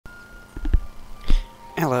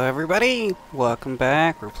Hello everybody, welcome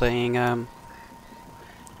back. We're playing damn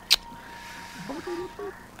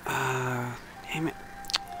it.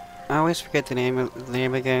 I always forget the name of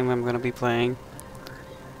the game I'm gonna be playing.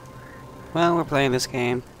 Well, we're playing this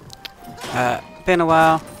game. Been a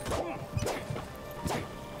while.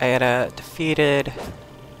 I had defeated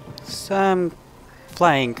some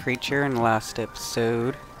flying creature in the last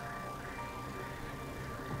episode.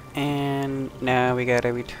 And now we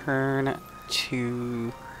gotta return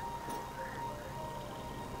to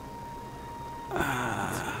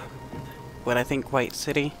what I think White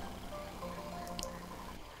City.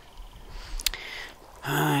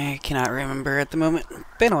 I cannot remember at the moment.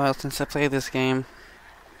 Been a while since I played this game.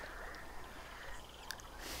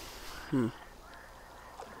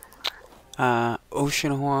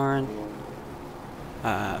 Oceanhorn.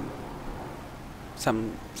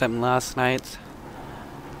 Some last nights.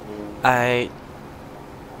 I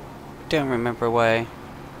don't remember why.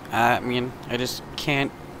 I mean, I just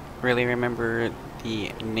can't really remember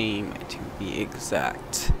the name to be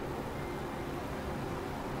exact.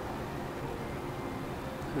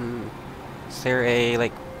 Is there a,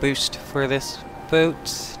 like, boost for this boat?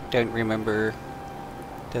 Don't remember.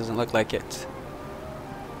 Doesn't look like it.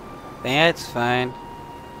 Yeah, it's fine.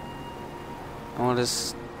 I'll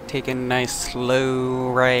just take a nice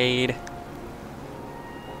slow ride.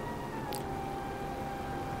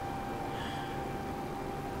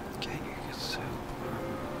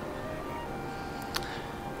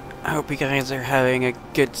 I hope you guys are having a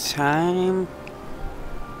good time.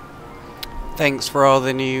 Thanks for all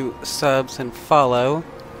the new subs and follows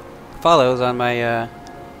on my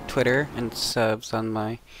Twitter and subs on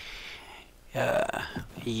my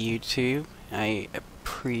YouTube. I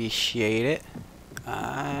appreciate it.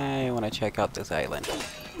 I want to check out this island.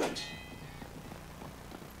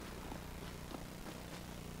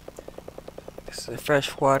 This is a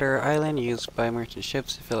freshwater island used by merchant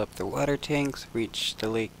ships to fill up their water tanks. Reach the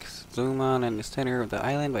lake's zoom on in the center of the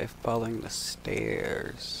island by following the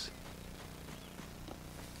stairs.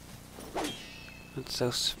 What's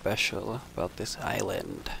so special about this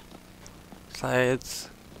island? Besides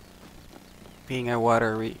being a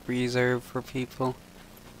water reserve for people.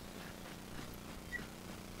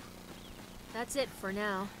 That's it for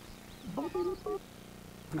now. What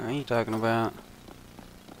are you talking about?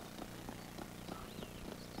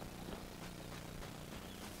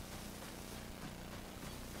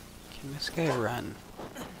 Can this guy run?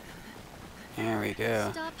 There we go.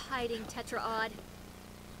 Stop hiding, Tetraodd.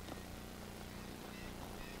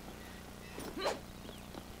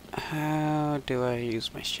 How do I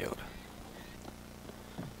use my shield?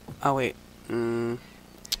 Oh wait.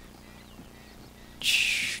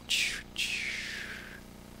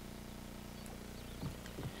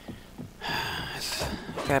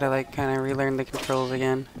 Gotta like kind of relearn the controls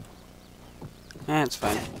again. That's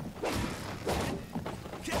fine.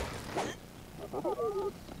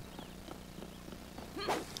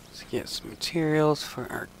 Let's get some materials for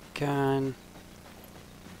our gun.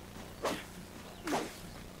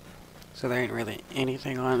 So there ain't really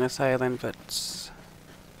anything on this island but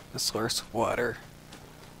a source of water.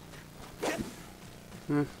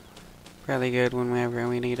 Probably good whenever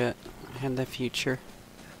we need it in the future.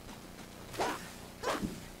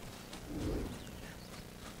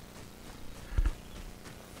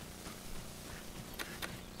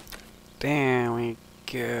 There we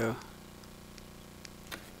go.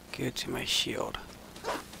 Go to my shield.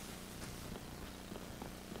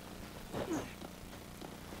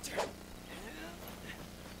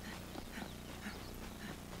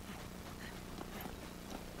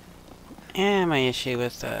 And my issue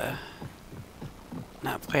with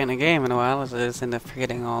not playing a game in a while is I just end up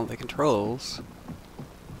forgetting all the controls.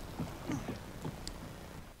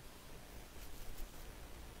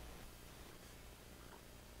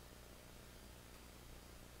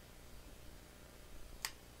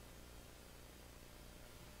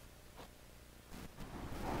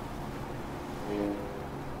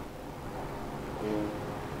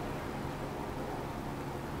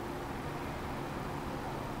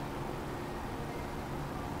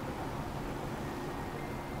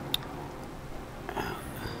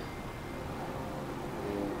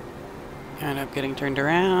 End up getting turned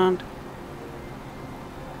around,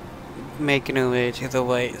 making our way to the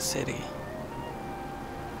White City.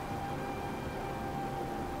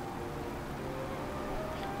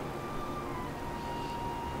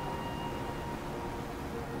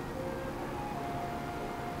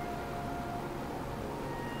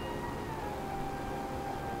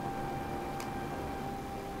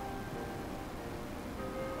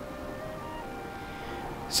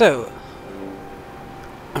 So,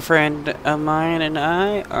 A friend of mine and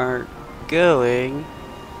I are going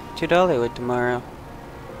to Dollywood tomorrow.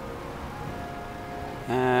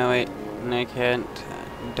 Wait, I can't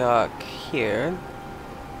dock here.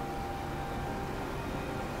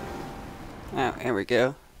 Oh, here we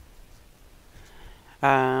go.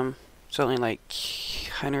 It's only like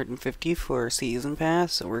 150 for a season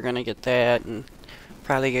pass, so we're gonna get that and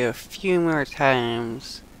probably go a few more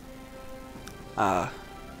times.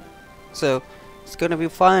 So it's gonna be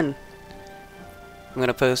fun. I'm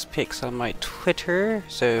gonna post pics on my Twitter,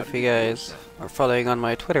 so if you guys are following on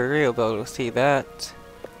my Twitter, you'll be able to see that.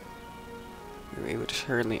 We're able to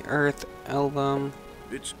turn the Earth album.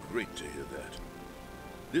 It's great to hear that.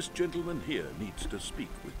 This gentleman here needs to speak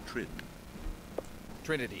with Trin.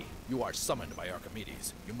 Trinity, you are summoned by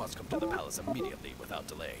Archimedes. You must come to the palace immediately without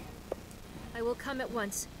delay. I will come at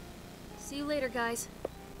once. See you later, guys.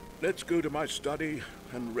 Let's go to my study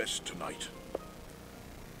and rest tonight.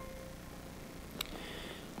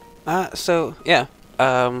 So yeah,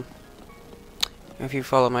 if you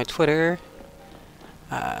follow my Twitter,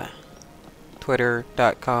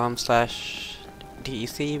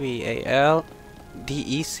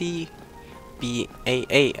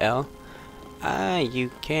 twitter.com/DECBAL, you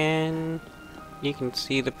can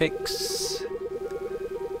see the pics.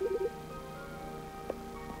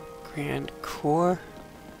 Grand Core.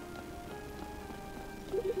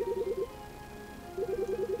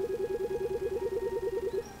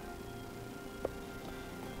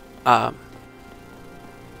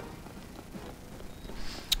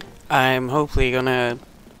 I'm hopefully gonna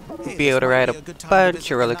be able to ride a bunch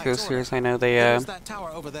of roller coasters. I know they have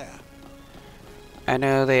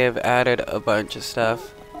added a bunch of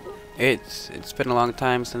stuff. It's been a long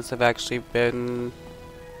time since I've actually been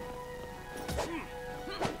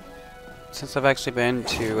to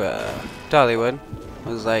Dollywood. It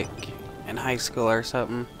was like in high school or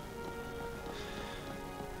something.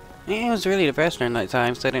 It was really depressing at that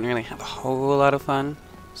time, so I didn't really have a whole lot of fun,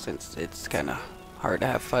 since it's kind of hard to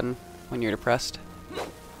have fun when you're depressed.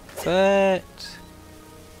 But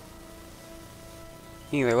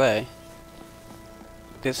either way,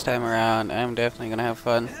 this time around, I'm definitely gonna have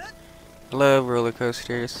fun. I love roller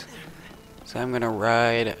coasters, so I'm gonna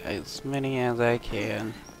ride as many as I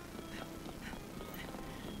can.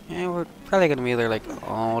 Yeah, we're probably gonna be there like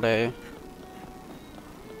all day,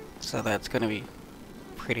 so that's gonna be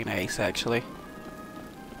pretty nice, actually.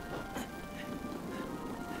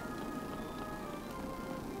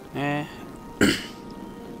 Eh.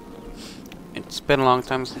 It's been a long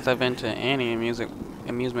time since I've been to any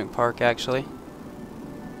amusement park, actually.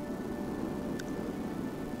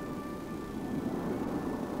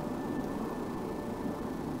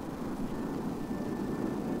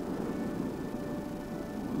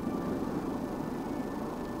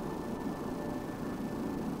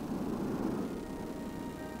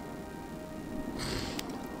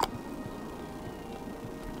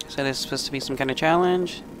 So this is supposed to be some kind of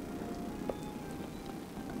challenge.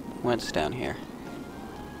 What's down here?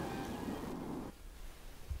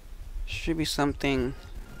 Should be something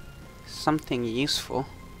useful.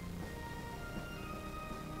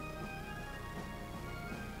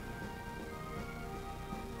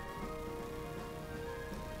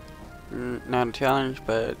 Not a challenge,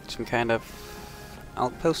 but some kind of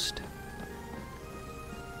outpost.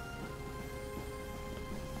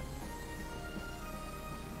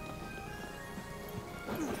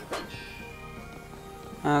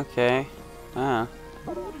 Okay.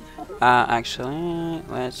 Actually,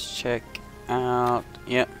 let's check out.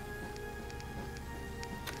 Yep.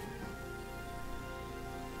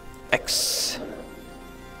 X.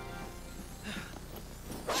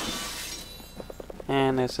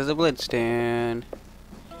 And this is a bloodstone.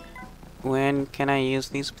 When can I use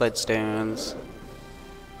these bloodstones?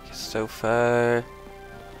 So far,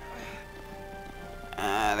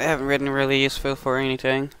 they haven't been really useful for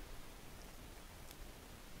anything.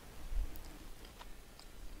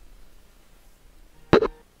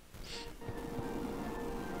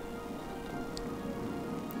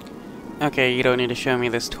 Okay, you don't need to show me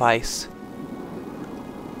this twice.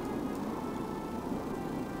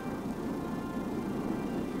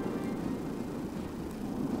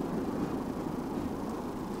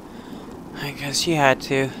 I guess you had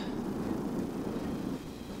to.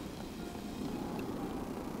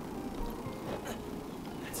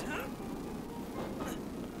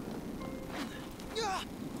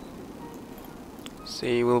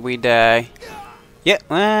 See, will we die? Yep,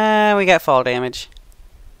 we got fall damage.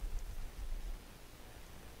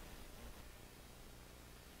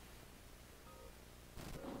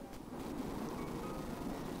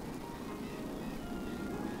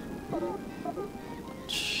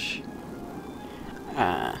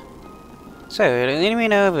 So, does anybody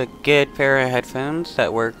know of a good pair of headphones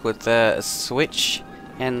that work with the Switch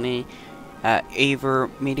and the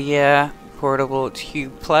Media Portable 2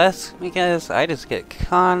 Plus? Because I just get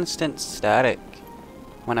constant static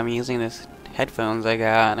when I'm using this headphones I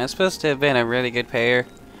got, and it's supposed to have been a really good pair,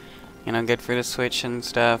 you know, good for the Switch and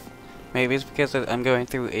stuff. Maybe it's because I'm going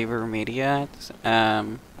through Media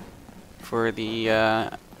for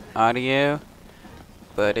the audio,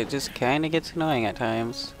 but it just kind of gets annoying at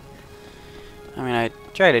times. I mean, I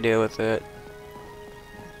try to deal with it,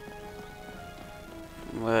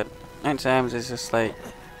 but at times it's just like,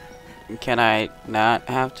 can I not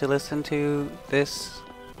have to listen to this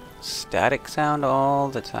static sound all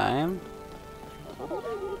the time?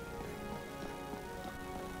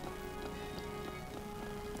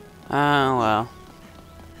 Oh well.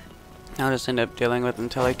 I'll just end up dealing with it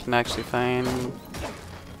until I can actually find...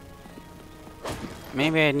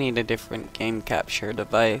 Maybe I need a different game capture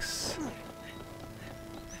device.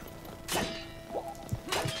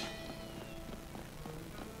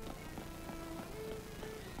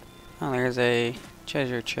 Oh, there's a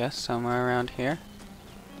treasure chest somewhere around here.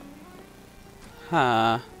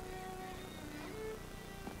 Huh.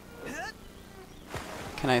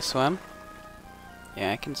 Can I swim?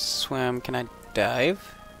 Yeah, I can swim. Can I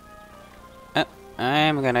dive? Oh,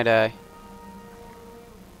 I'm gonna die.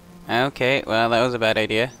 Okay, well, that was a bad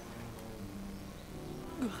idea.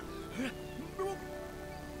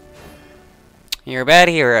 You're a bad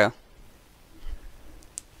hero.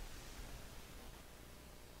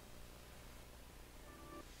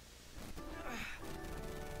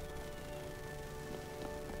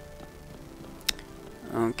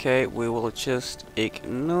 Okay, we will just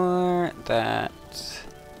ignore that.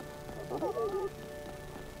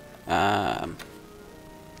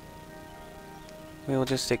 We will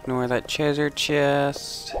just ignore that treasure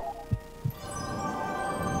chest.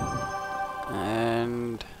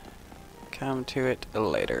 And come to it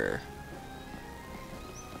later.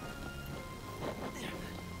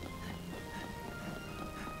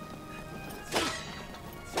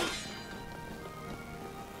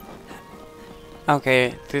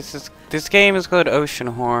 Okay, this game is called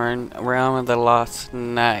Oceanhorn, Realm of the Lost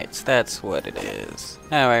Knights. That's what it is.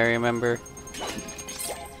 Now I remember.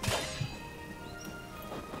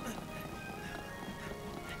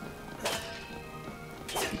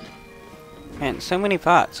 And so many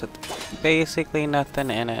pots with basically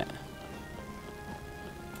nothing in it.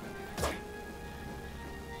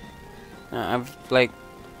 I've like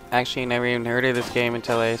actually never even heard of this game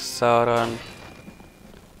until I saw it on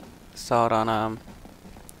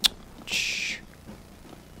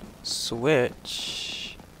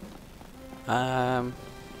Switch.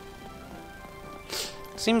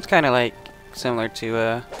 Seems kind of like similar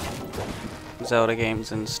to Zelda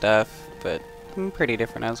games and stuff, but pretty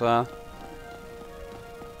different as well.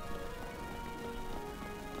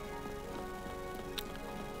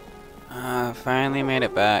 Finally made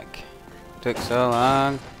it back. Took so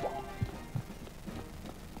long.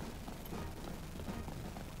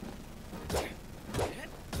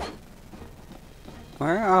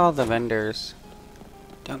 Where are all the vendors?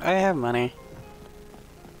 Don't I have money?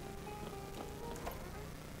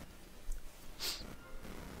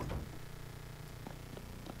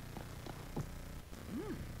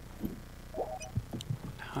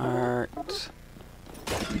 Heart.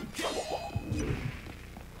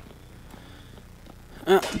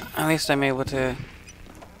 At least I'm able to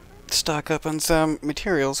stock up on some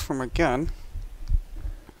materials for my gun.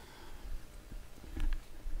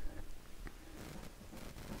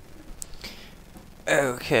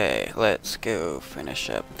 Okay, let's go finish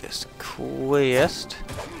up this quest.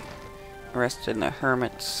 Arrested in the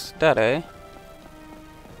Hermit's study.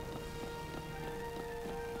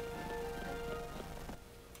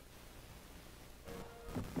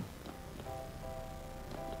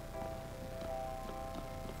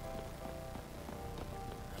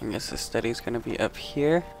 I guess the study's gonna be up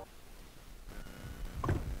here.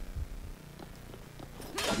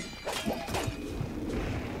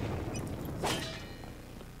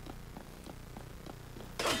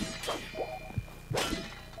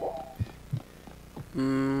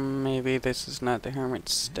 Maybe this is not the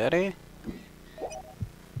Hermit's study.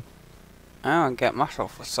 Oh, I got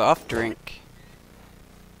myself a soft drink.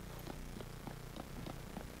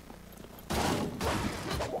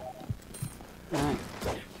 Alright,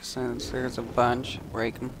 since there's a bunch,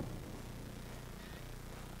 break them.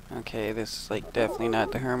 Okay, this is like definitely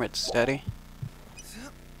not the Hermit's study.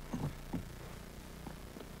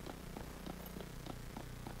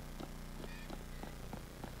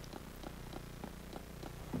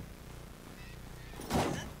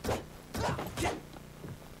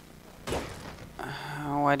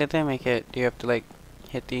 Why did they make it? Do you have to like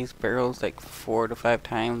hit these barrels like 4 to 5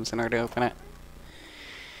 times in order to open it?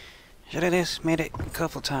 Should have just made it a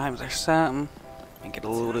couple times or something. Make it a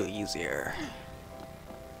little easier.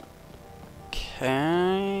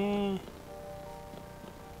 Okay.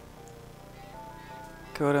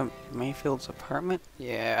 Go to Mayfield's apartment?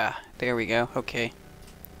 Yeah, there we go. Okay.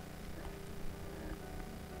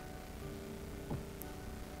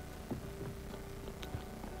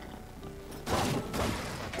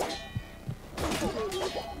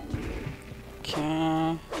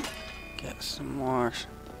 Okay. Get some more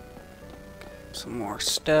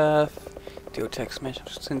stuff. Duotex mission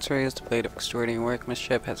sensors. The blade of extraordinary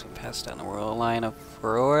workmanship has been passed down the royal line of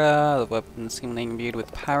Aurora. The weapon seemingly imbued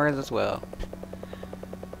with powers as well.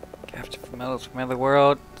 Capture from metals from another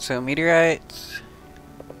world. So meteorites.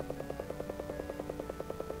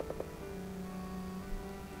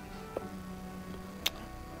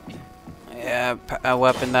 Yeah, a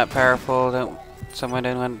weapon that powerful that someone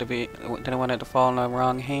didn't want it to fall in the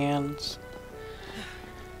wrong hands.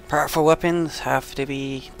 Powerful weapons have to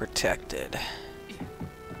be protected.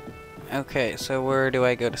 Okay, so where do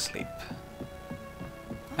I go to sleep?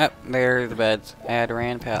 Oh, there are the beds. I had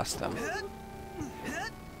ran past them.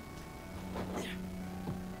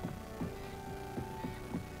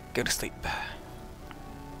 Go to sleep.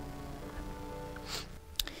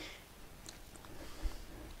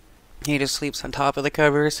 He just sleeps on top of the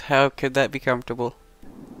covers. How could that be comfortable?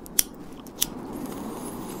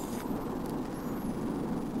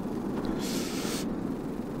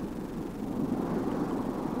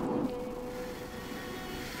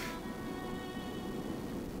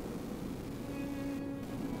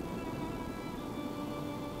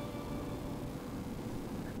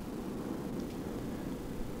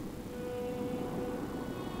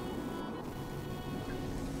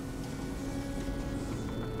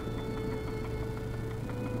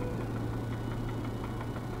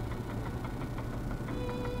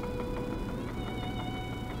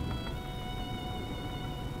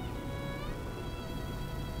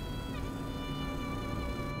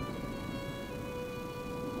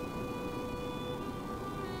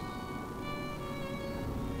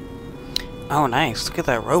 Oh, nice. Look at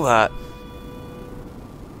that robot.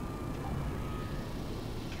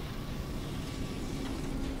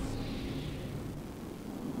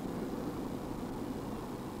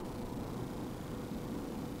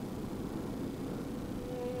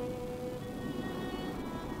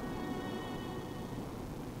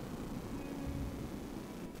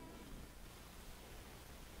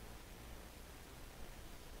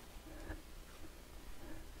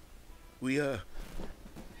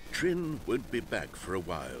 Trin won't be back for a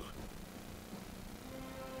while.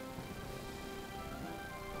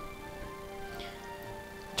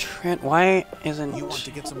 Trent, why isn't... You want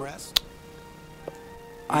to get some rest?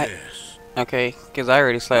 Yes. Okay, because I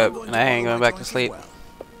already slept, and I ain't going back to sleep.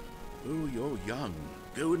 Oh, you're young.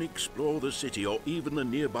 Go and explore the city or even the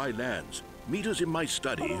nearby lands. Meet us in my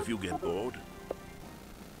study if you get bored.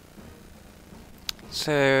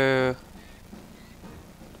 So...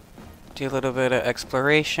 do a little bit of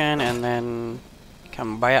exploration, and then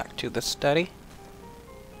come back to the study.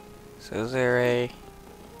 So is there a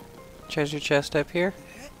treasure chest up here?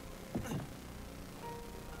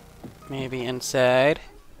 Maybe inside.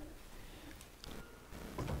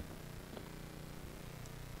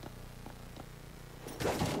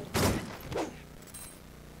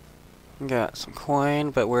 Got some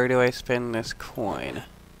coin, but where do I spend this coin?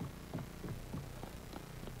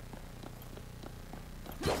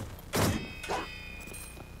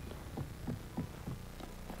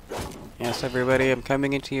 Yes, everybody, I'm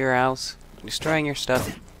coming into your house, destroying your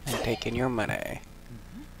stuff, and taking your money.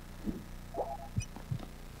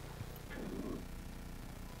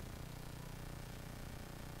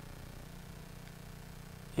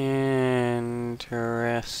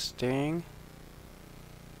 Interesting.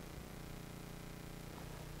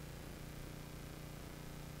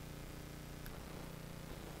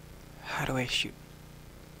 How do I shoot?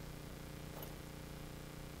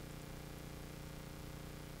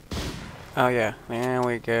 Oh yeah, there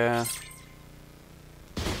we go.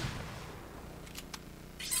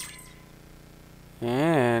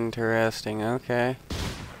 Interesting, okay.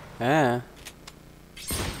 Yeah.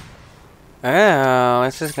 Oh,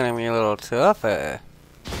 this is gonna be a little tougher.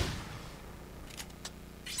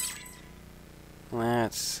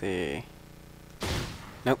 Let's see.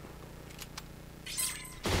 Nope.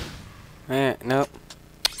 Nope.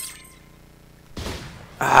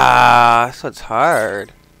 Ah, this one's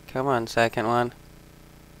hard. Come on, second one.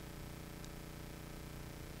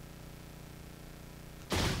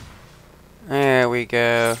 There we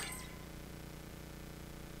go.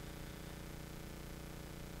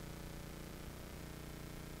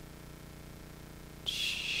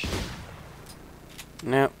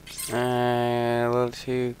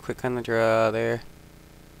 quick on the draw there.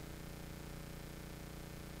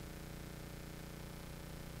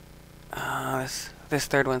 This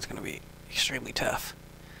third one's gonna be extremely tough.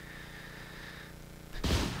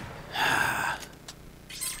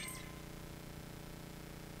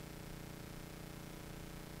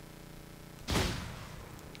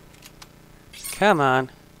 Come on.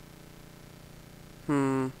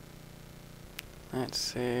 Let's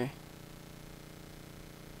see.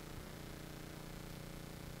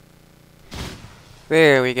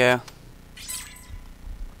 There we go.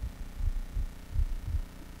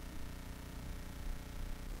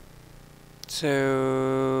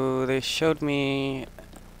 So they showed me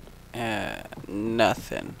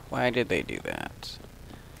nothing. Why did they do that?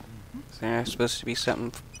 Is there supposed to be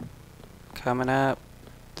something coming up?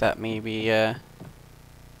 That may be a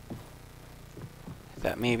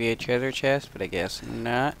treasure chest, but I guess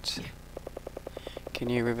not. Can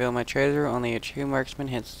you reveal my treasure? Only a true marksman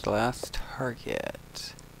hits the last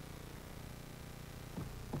target.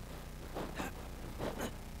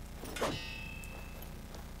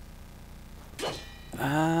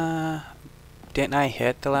 Didn't I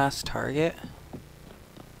hit the last target?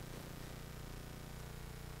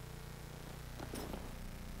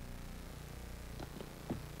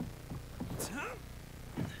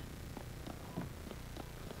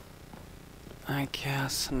 I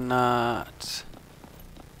guess not.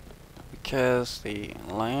 Because the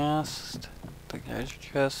treasure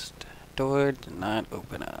chest door did not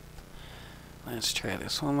open up. Let's try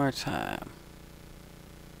this one more time.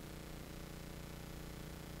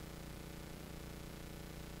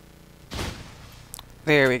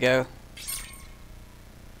 There we go.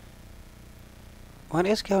 What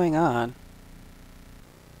is going on?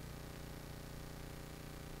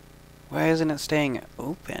 Why isn't it staying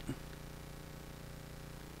open?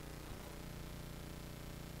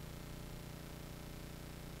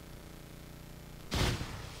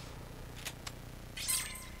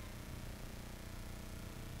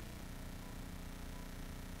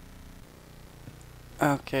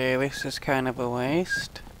 Okay, this is kind of a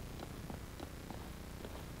waste.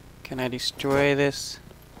 Can I destroy this?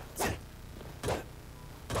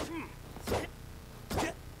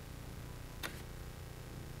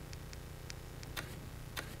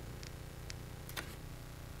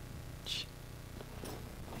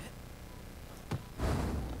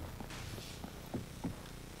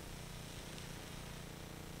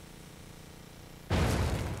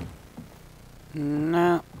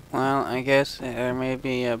 No. Well, I guess there may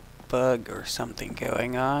be a bug or something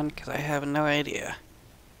going on, because I have no idea.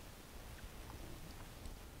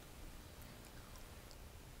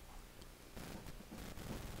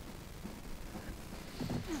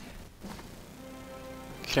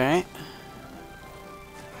 Okay.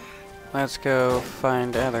 Let's go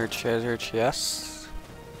find other treasure chests.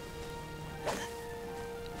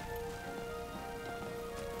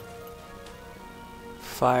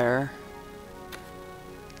 Fire.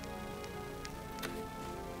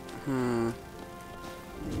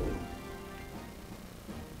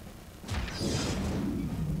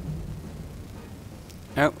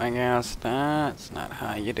 Nope, I guess that's not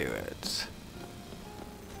how you do it.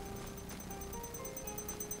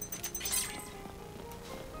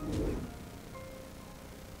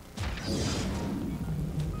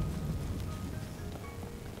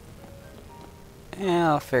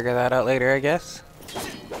 Yeah, I'll figure that out later, I guess.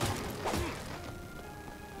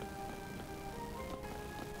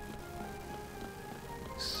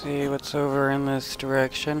 See what's over in this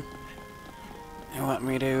direction. You want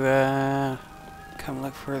me to come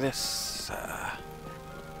look for this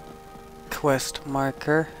quest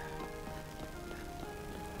marker?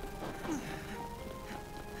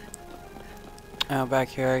 Oh, back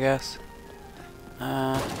here, I guess.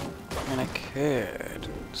 I mean, I could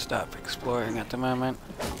stop exploring at the moment.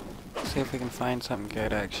 See if we can find something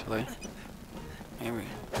good, actually.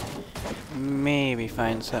 Maybe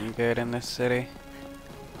find something good in this city.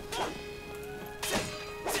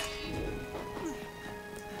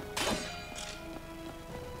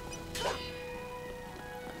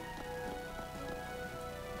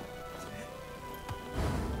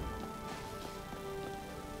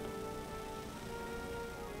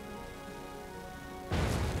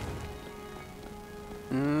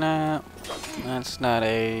 No, that's not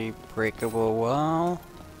a breakable wall.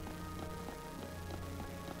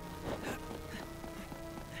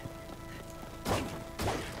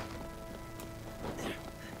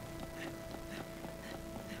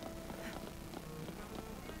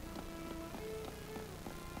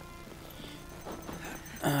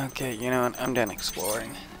 Okay, you know what? I'm done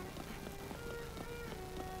exploring.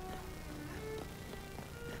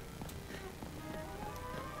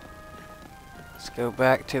 Let's go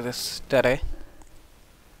back to the study.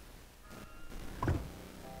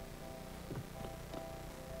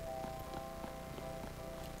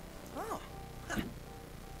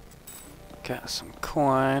 Got some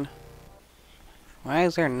coin. Why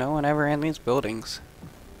is there no one ever in these buildings?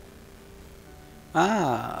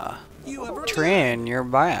 Ah, Trin, you're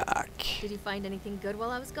back. Did you find anything good while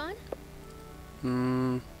I was gone?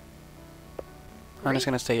 I'm just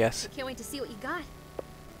gonna say yes. I can't wait to see what you got.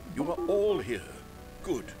 You are all here.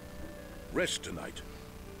 Good. Rest tonight.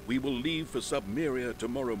 We will leave for Submeria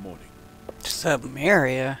tomorrow morning.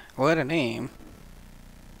 Submeria? What a name.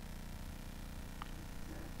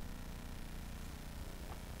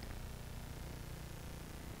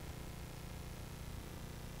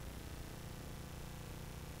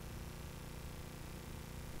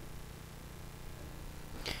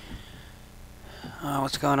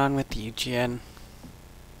 What's going on with you, Jen?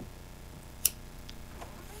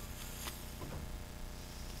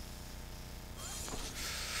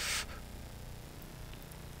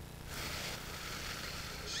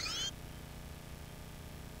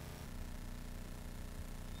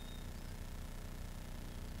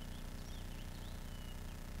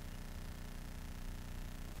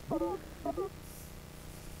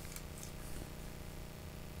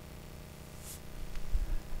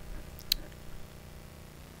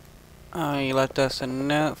 You left us a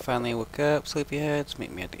note. Finally woke up. Sleepyheads.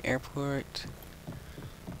 Meet me at the airport.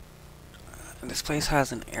 This place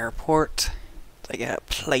has an airport. They got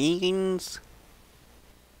planes.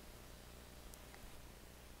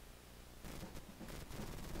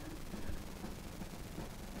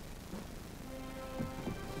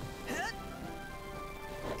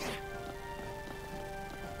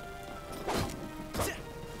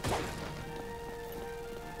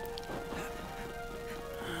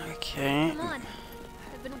 Okay. Come on.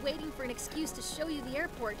 I've been waiting for an excuse to show you the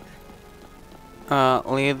airport.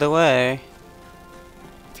 Lead the way.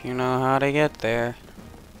 If you know how to get there.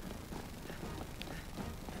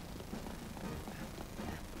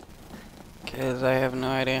 Because I have no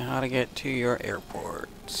idea how to get to your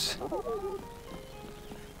airport.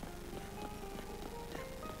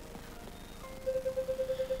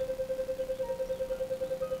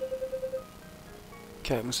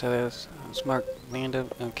 Okay, so there's Mark landed.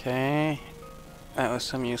 Okay. That was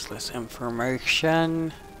some useless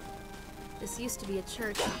information. This used to be a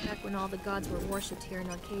church back when all the gods were worshipped here in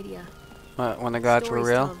Arcadia. What, when the gods were Stories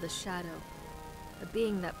real? tell of the shadow, a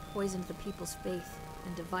being that poisoned the people's faith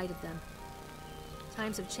and divided them.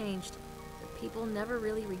 Times have changed, but people never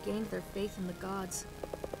really regained their faith in the gods.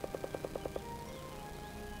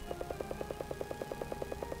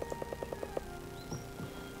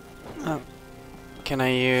 Oh. Can I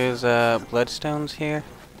use bloodstones here?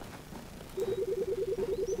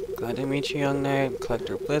 Glad to meet you, young knight.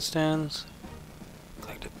 Collector of bloodstones.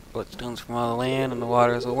 Collected bloodstones from all the land and the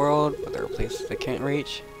waters of the world, but there are places they can't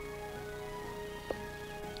reach.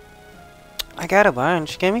 I got a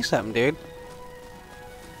bunch. Give me something, dude.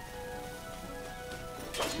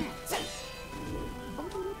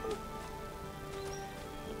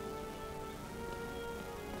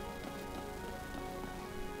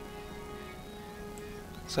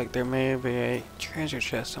 Looks like there may be a treasure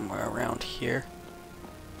chest somewhere around here.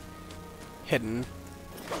 Hidden.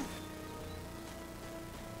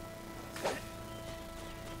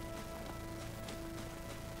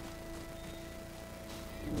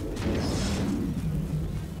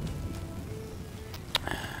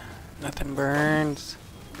 Nothing burns.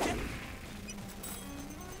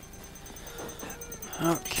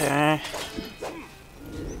 Okay.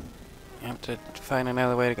 I have to find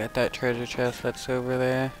another way to get that treasure chest that's over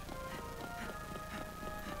there.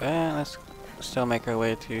 But let's still make our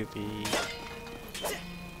way to the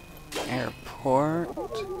airport.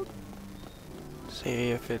 See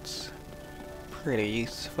if it's pretty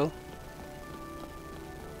useful.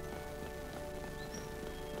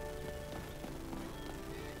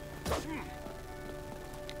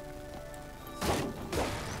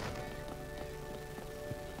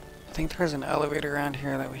 I think there's an elevator around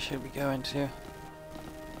here that we should be going to.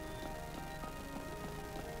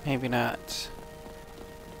 Maybe not.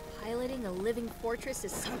 Piloting a living fortress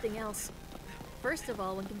is something else. First of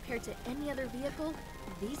all, when compared to any other vehicle,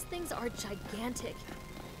 these things are gigantic.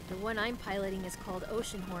 The one I'm piloting is called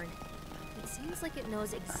Oceanhorn. It seems like it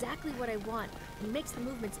knows exactly what I want and makes the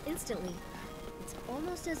movements instantly. It's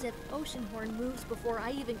almost as if Oceanhorn moves before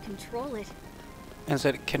I even control it. Is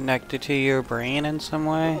it connected to your brain in some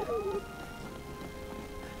way?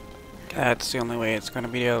 That's the only way it's going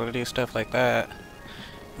to be able to do stuff like that.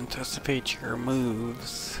 Anticipate your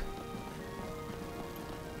moves.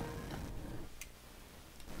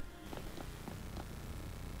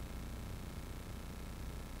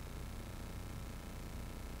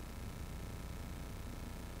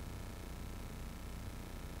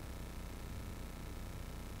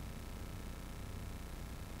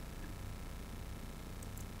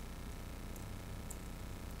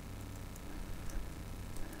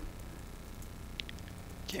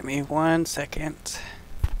 Give me 1 second.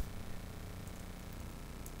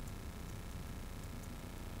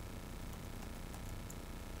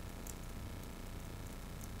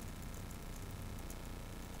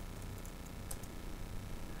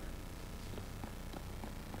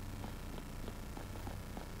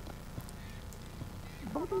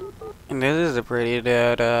 And this is a pretty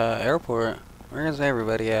dead airport. Where is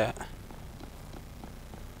everybody at?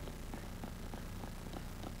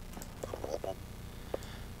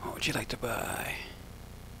 What would you like to buy?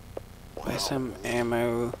 Buy some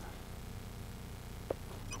ammo.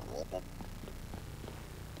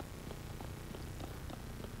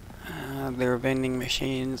 Their vending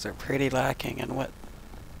machines are pretty lacking in what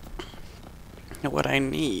I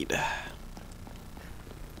need.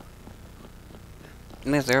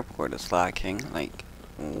 And this airport is lacking, like,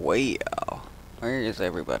 way out. Where is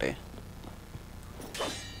everybody?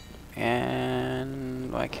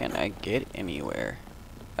 And why can't I get anywhere?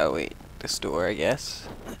 Oh wait, the store, I guess.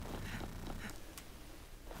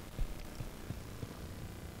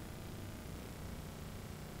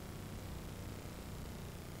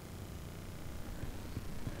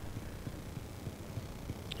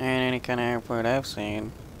 And any kind of airport I've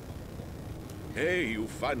seen. Hey, you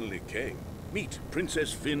finally came. Meet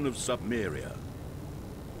Princess Finn of Submeria.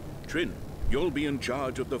 Trin, you'll be in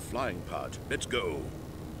charge of the flying part. Let's go.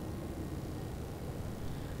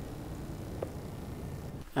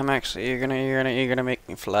 I'm actually, you're gonna make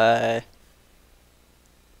me fly.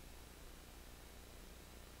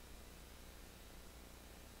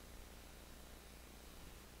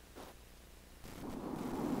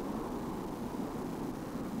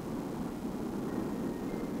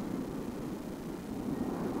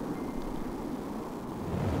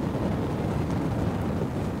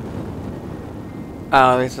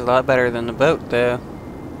 Oh, this is a lot better than the boat, though.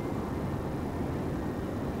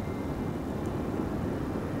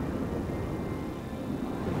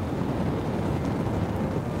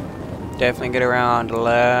 Definitely get around a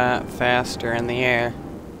lot faster in the air.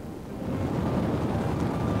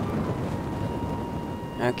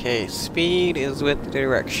 Okay, speed is with the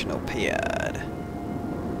directional pad.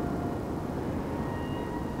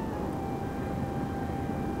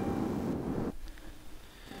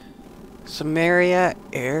 Submeria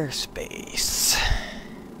airspace.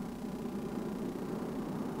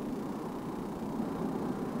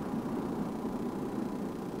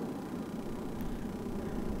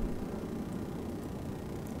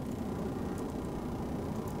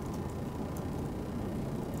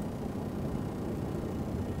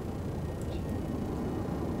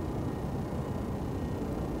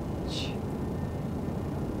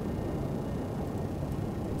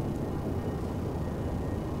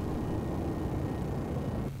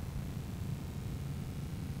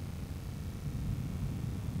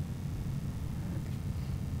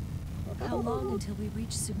 How long until we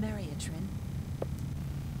reach Submeria, Trin?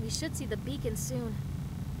 We should see the beacon soon.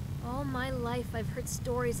 All my life I've heard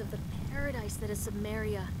stories of the paradise that is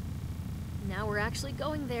Submeria. Now we're actually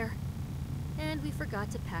going there. And we forgot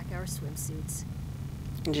to pack our swimsuits.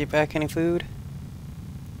 Did you pack any food?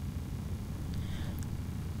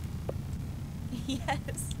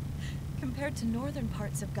 Yes. Compared to northern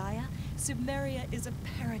parts of Gaia, Submeria is a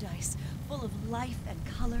paradise full of life and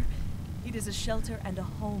color. It is a shelter and a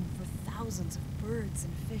home for thousands of birds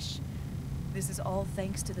and fish. This is all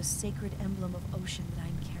thanks to the sacred emblem of ocean that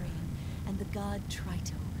I'm carrying, and the god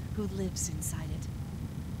Trito, who lives inside it.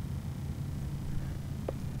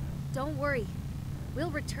 Don't worry.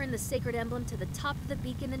 We'll return the sacred emblem to the top of the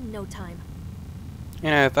beacon in no time.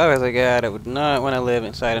 You know, if I was a god, I would not want to live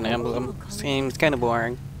inside an emblem. Seems kind of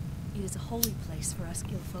boring. It is a holy place for us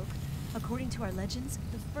Gilfolk. According to our legends,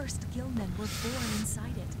 the first Gilmen were born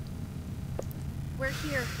inside it. We're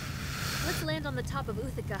here. Let's land on the top of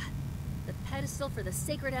Uthika. The pedestal for the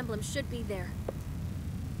sacred emblem should be there.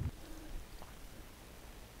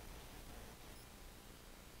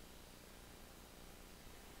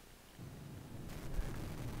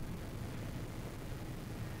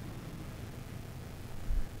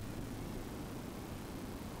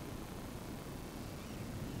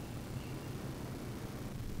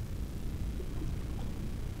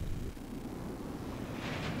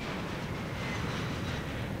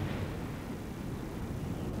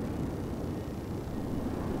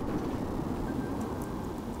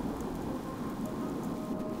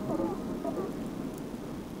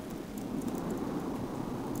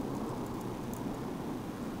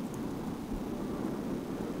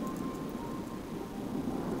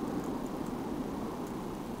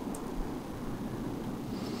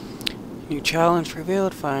 New challenge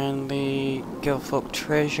revealed. Find the Gilfolk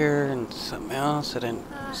treasure and something else. I didn't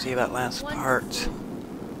see that last part. Wonderful.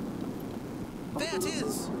 There it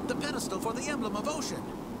is! The pedestal for the emblem of Ocean.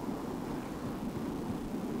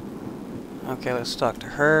 Okay, let's talk to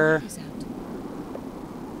her. Light is out.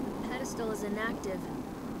 The pedestal is inactive.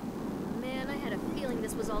 Man, I had a feeling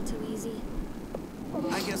this was all too easy.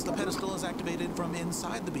 I guess the pedestal is activated from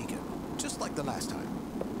inside the beacon, just like the last time.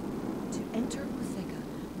 To enter Utheka,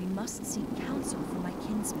 we must seek counsel from my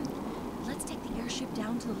kinsmen. Let's take the airship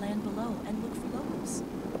down to the land below and look for locals.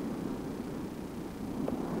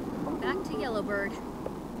 Back to Yellowbird.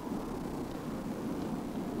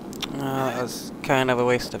 That was kind of a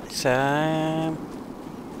waste of time.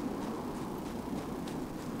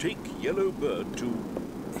 Take Yellowbird to...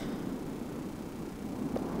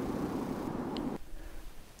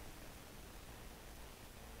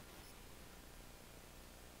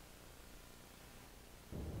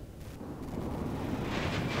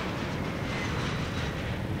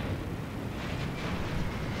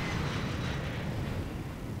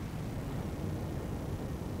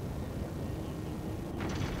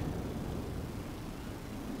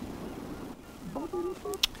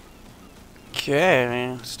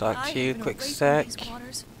 Okay, let's talk I to you have been quick away from sec. these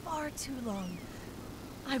waters far too long.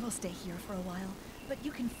 I will stay here for a while, but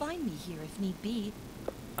you can find me here if need be.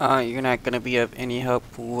 You're not gonna be of any help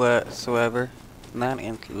whatsoever. That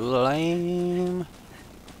is lame.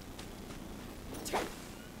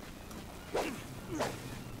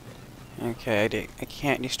 Okay, I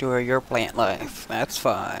can't destroy your plant life. That's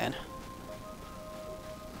fine.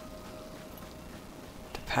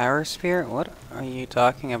 The power spear? What are you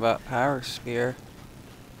talking about, power spear?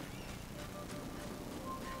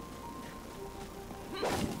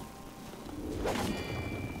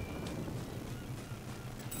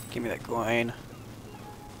 Give me that coin.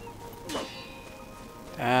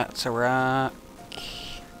 That's a rock.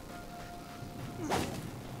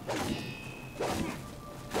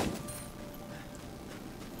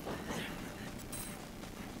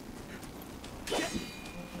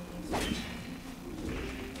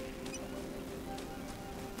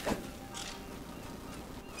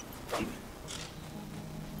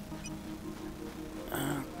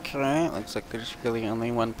 Okay, looks like there's really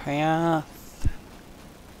only one path.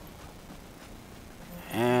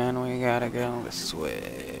 And we gotta go this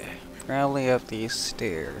way. Probably up these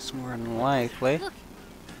stairs, more than likely. Look,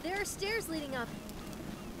 there are stairs leading up.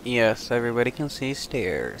 Yes, everybody can see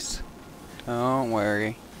stairs. Don't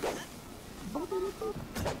worry.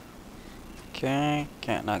 Okay,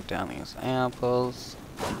 can't knock down these apples.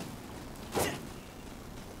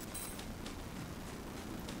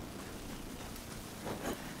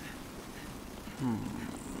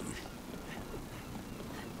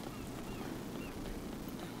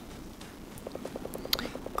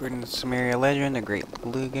 According to Submeria legend, the Great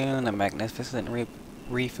Lagoon, the magnificent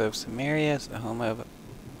reef of Submeria, is the home of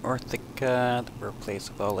Orthica, the birthplace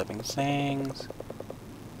of all living things.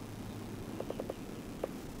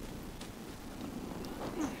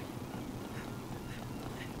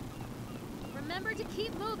 Remember to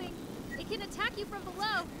keep moving. It can attack you from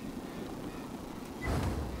below.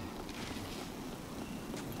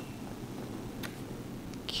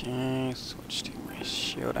 Okay, switch to my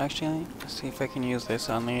shield. Actually, let's see if I can use this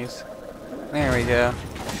on these. There we go.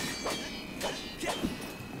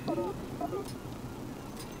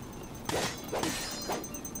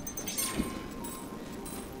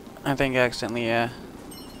 I think I accidentally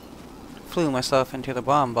flew myself into the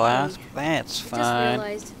bomb blast. That's I just fine.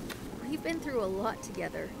 realized we've been through a lot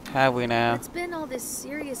together. Have we now? It's been all this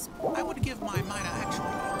serious. I would give my minor action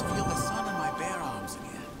to feel the sun in my bare arms again.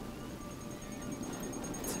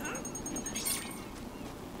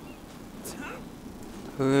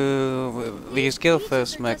 Ooh, these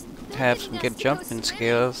Gilfos might have some good jumping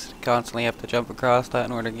skills. Constantly have to jump across that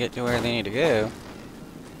in order to get to where they need to go.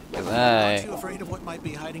 Cause Aren't you afraid of what might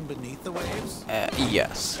be hiding beneath the waves?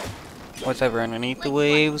 yes. Whatever underneath the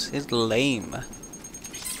waves is lame.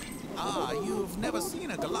 Ah, you've never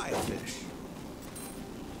seen a Goliath fish.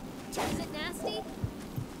 Is it nasty?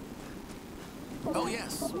 Oh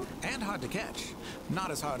yes, and hard to catch.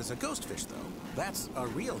 Not as hard as a ghost fish though. That's a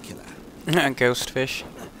real killer. Ghost fish.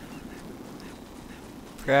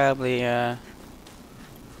 Probably,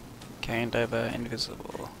 kind of,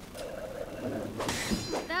 invisible.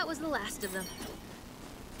 That was the last of them.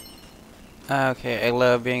 Okay, I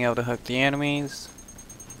love being able to hook the enemies.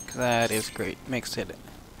 'Cause that is great. Makes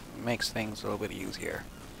things a little bit easier.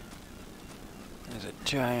 There's a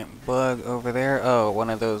giant bug over there. Oh,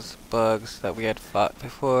 one of those bugs that we had fought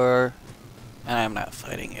before. And I'm not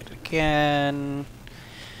fighting it again.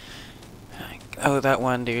 Oh, that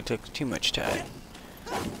one dude took too much time.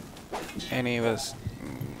 And he was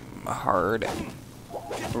hard.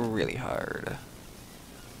 Really hard.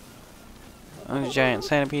 Those giant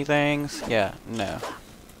centipede things? Yeah, no.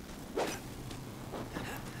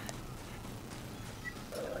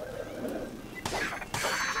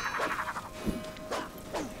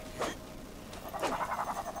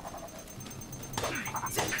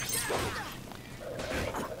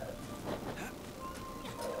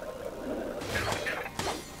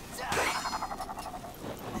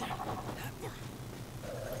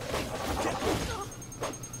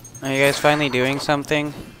 Are you guys finally doing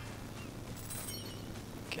something?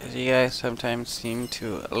 Because you guys sometimes seem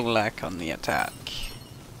to lack on the attack.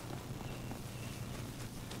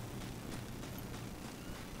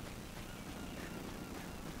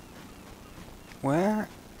 Where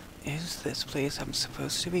is this place I'm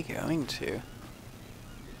supposed to be going to?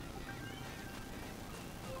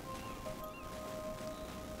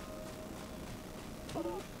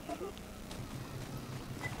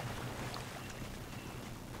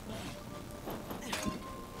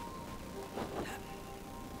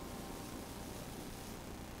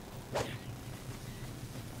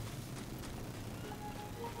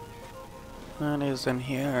 What is in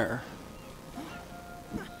here?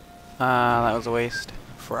 Ah, that was a waste.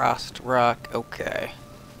 Frost rock, okay.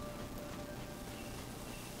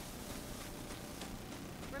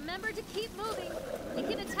 Remember to keep moving. We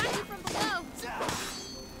can attack you from below.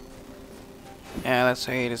 Yeah, that's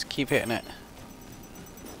how you just keep hitting it.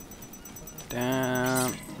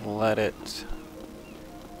 Don't let it.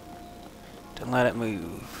 Don't let it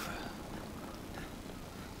move.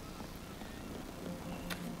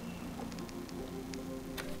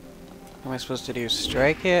 What am I supposed to do?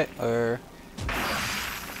 Strike it, or? I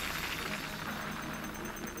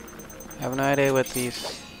have no idea what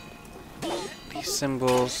these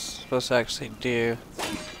symbols supposed to actually do.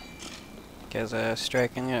 Because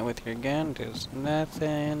striking it with your gun does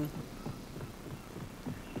nothing.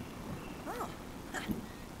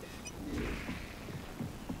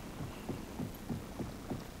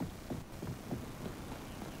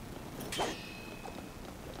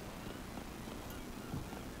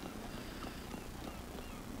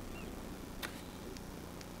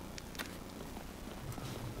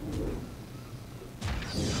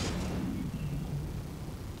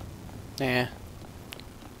 Yeah.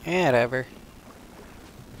 Yeah, whatever.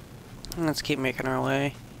 Let's keep making our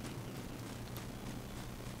way.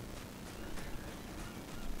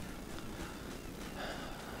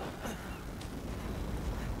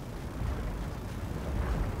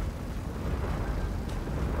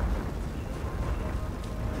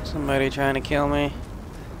 Somebody trying to kill me.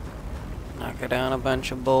 Knock down a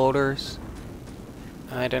bunch of boulders.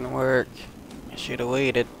 That didn't work. I should have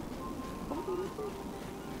waited.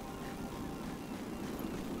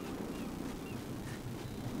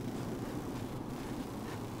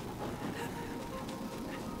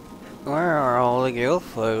 Where are all the guild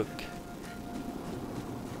folk?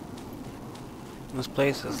 This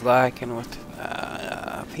place is lacking with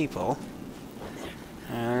people.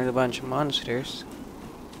 And there's a bunch of monsters.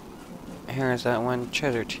 Here's that one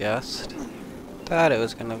treasure chest. Thought it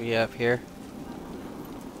was gonna be up here.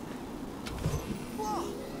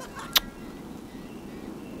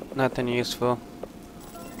 Nothing useful.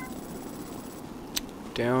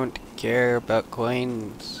 Don't care about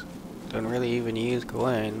coins. Don't really even use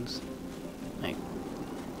coins. Like,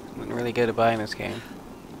 I'm really good at buying this game.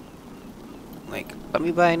 Like, let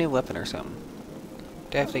me buy a new weapon or something.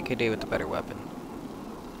 Definitely could do with a better weapon.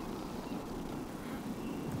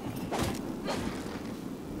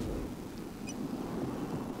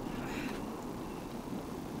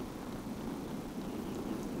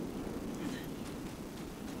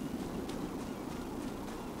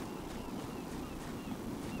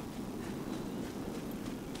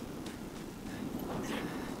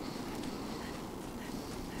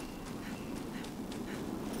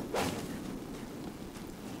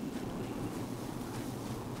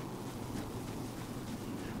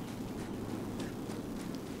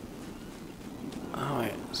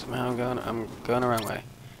 Somehow I'm going the wrong way.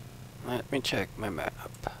 Let me check my map.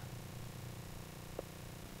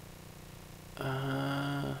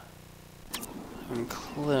 I'm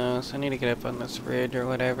close. I need to get up on this ridge or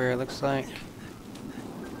whatever it looks like.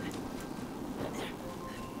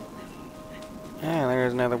 Yeah,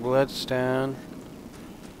 there's another bloodstone.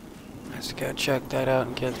 Let's go check that out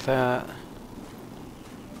and get that.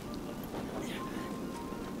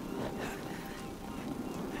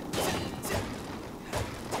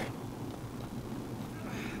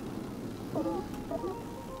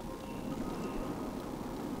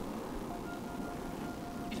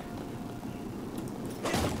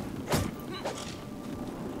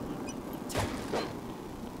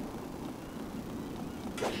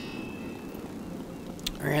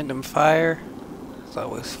 Random fire. It's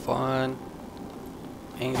always fun.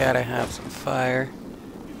 And you gotta have some fire.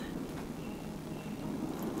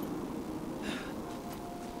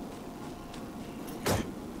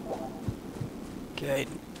 Okay,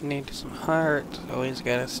 need some heart. Always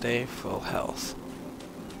gotta stay full health.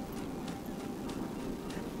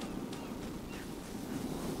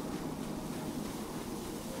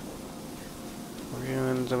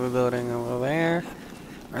 Ruins of a building over there.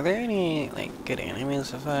 Are there any, like, good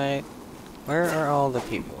enemies to fight? Where are all the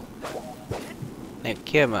people?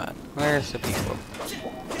 Like, come on. Where's the people?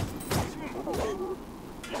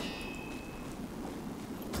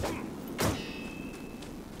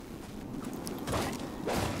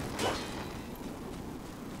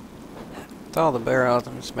 With all the barrels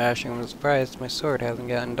I'm smashing, I'm surprised my sword hasn't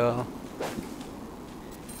gotten dull.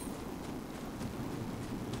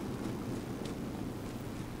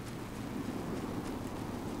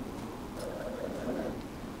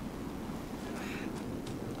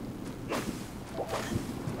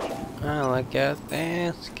 Oh, look at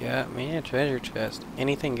this. Got me a treasure chest.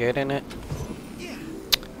 Anything good in it?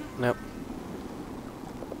 Nope.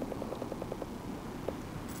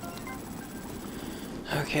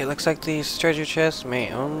 Okay, looks like these treasure chests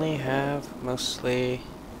may only have mostly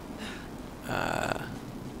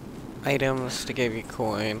items to give you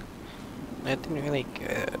coin. Nothing really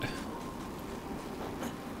good.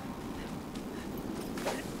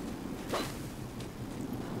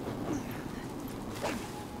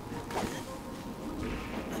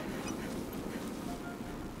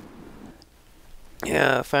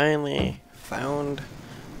 Yeah, finally found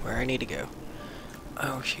where I need to go.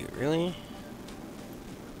 Oh shoot, really?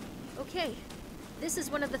 Okay, this is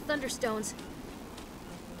one of the Thunderstones.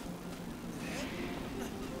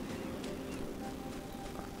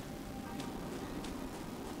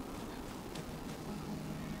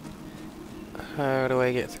 How do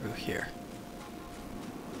I get through here?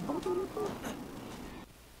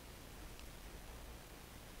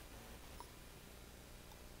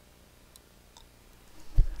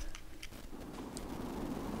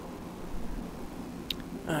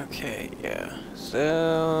 Okay, yeah.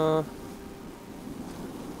 So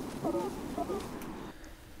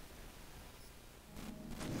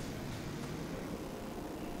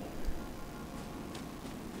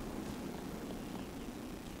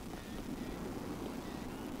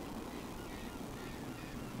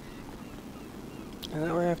is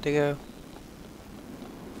that where I have to go?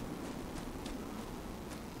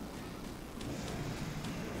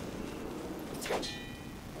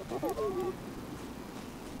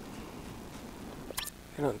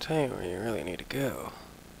 I don't tell you where you really need to go.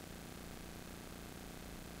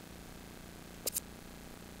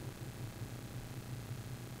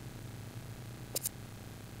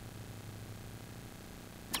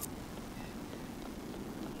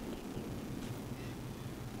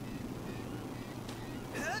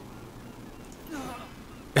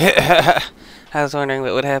 I was wondering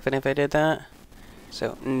what would happen if I did that.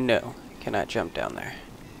 So, no, I cannot jump down there.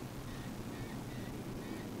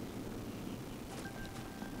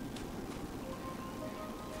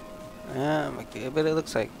 Okay, but it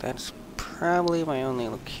looks like that's probably my only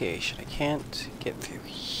location. I can't get through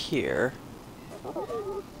here.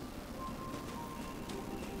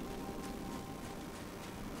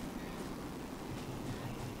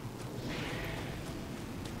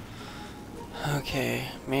 Okay,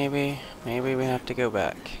 maybe we have to go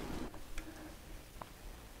back.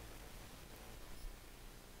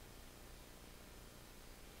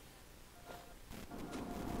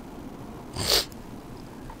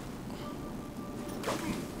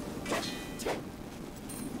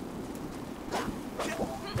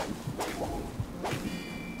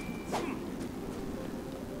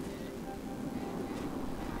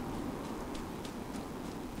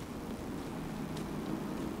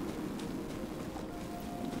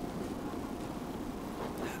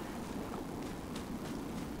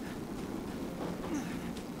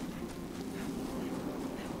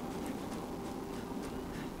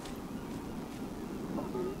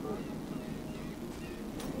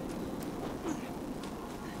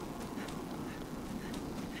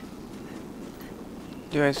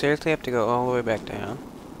 Do I seriously have to go all the way back down?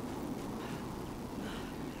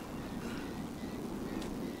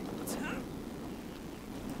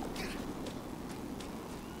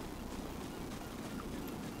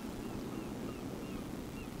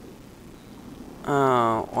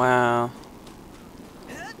 Oh, wow.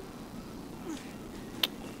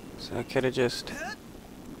 So I could have just...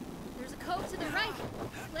 There's a cove to the right.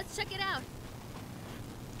 Let's check it out.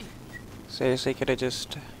 Seriously, could have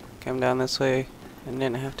just come down this way and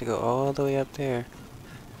didn't have to go all the way up there.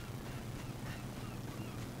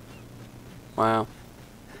 Wow.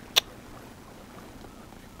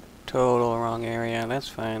 Total wrong area. That's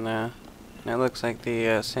fine though. And it looks like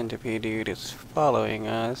the centipede dude is following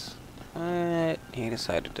us, but he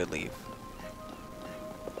decided to leave.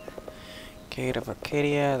 Gate of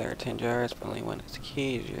Arcadia. There are 10 jars, but only one is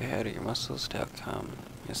key. Your head or your muscles to outcome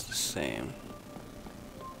is the same.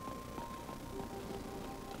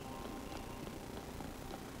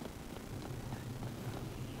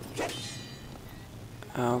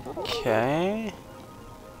 Okay.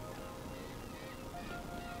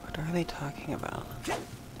 What are they talking about?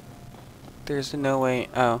 There's no way.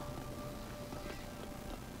 Oh.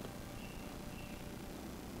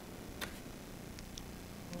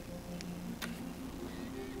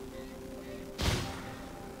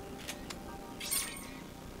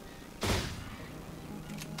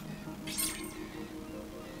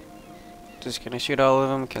 Just gonna shoot all of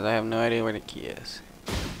them because I have no idea where the key is.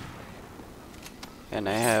 And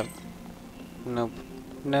I have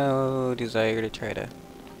no desire to try to.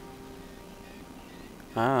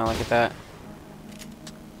 Oh, look at that.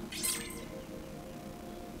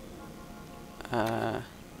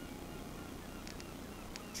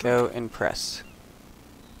 Go and press.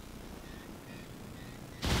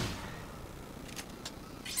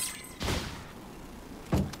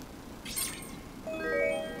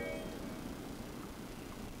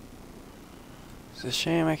 It's a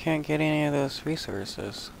shame I can't get any of those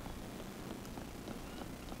resources.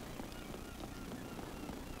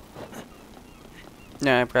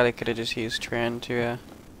 No, I probably could have just used Tran to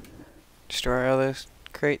destroy all those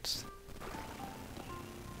crates.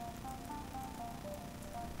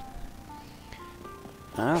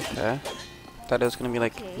 Okay. Thought it was gonna be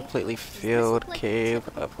like a completely filled cave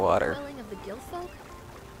of water. Of the Guildfolk?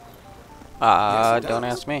 Yes, it Don't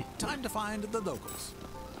does. ask me. Time to find the locals.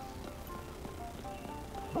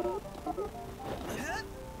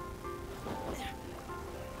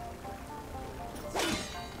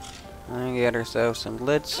 And get ourselves some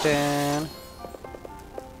leadstone.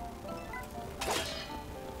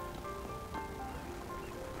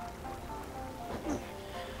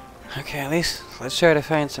 Okay, at least let's try to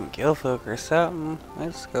find some guildfolk or something.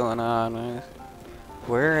 What's going on?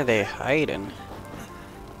 Where are they hiding?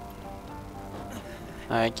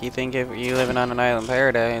 Like, you think if you living on an island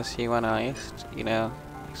paradise, you want to at least, you know,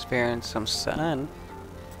 experience some sun.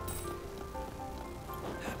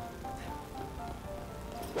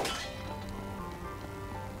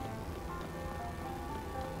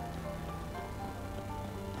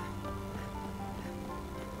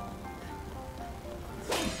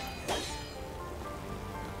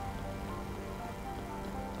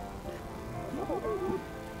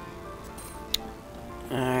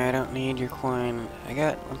 I don't need your coin. I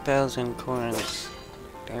got 1,000 coins.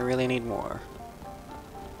 I really need more.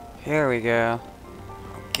 Here we go.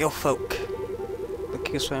 Guildfolk. Look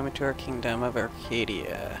who swam into our kingdom of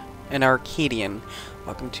Arcadia. An Arcadian.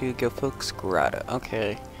 Welcome to Guildfolk's Grotto.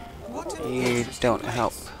 Okay. You don't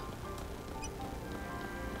help.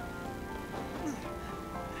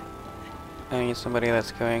 I need somebody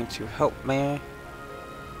that's going to help me.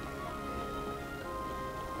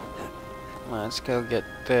 Let's go get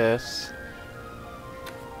this.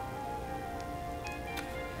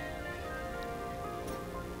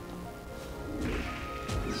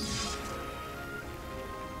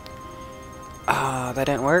 Ah, that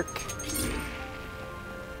didn't work.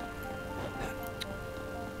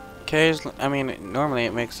 Occasionally, I mean, normally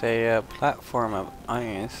it makes a platform of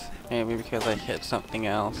ice. Maybe because I hit something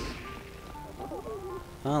else.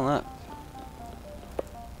 Oh, look.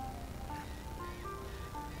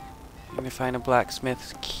 Let me find a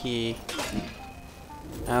blacksmith's key.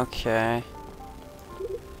 Okay.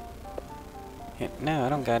 Yeah, no, I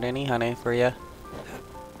don't got any honey for ya.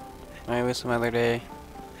 Maybe some other day.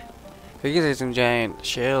 Because there's some giant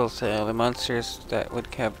shells, the monsters that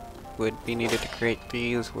would be needed to create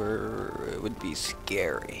these would be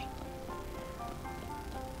scary.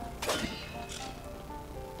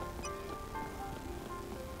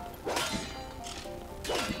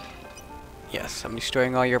 Yes, I'm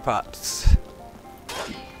destroying all your pots.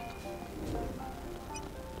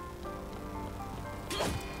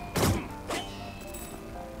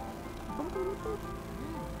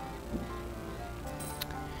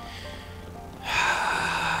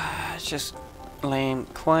 It's just lame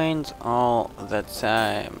coins all the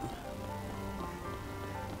time.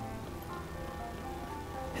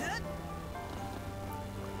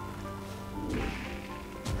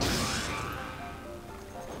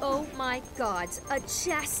 Oh my god, a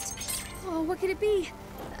chest! Oh, what could it be?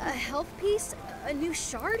 A health piece? A new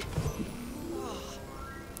shard?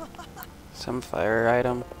 Some fire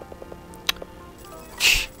item.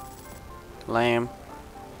 Lame.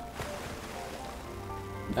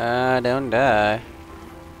 Don't die.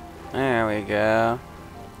 There we go.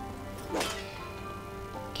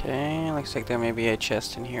 Okay, looks like there may be a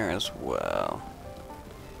chest in here as well.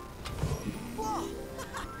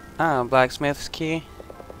 Oh, blacksmith's key.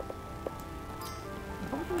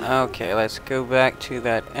 Okay, let's go back to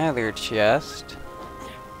that other chest.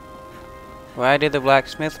 Why did the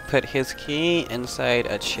blacksmith put his key inside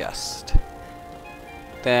a chest?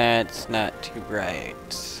 That's not too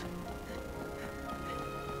bright.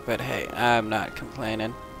 But hey, I'm not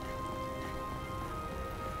complaining.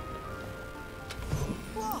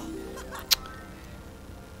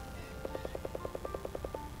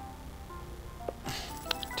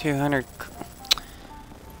 $200.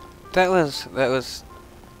 That was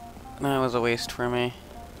a waste for me.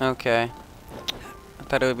 Okay. I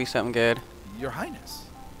thought it would be something good. Your Highness.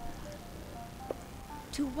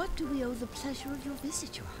 To what do we owe the pleasure of your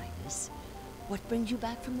visit, Your Highness? What brings you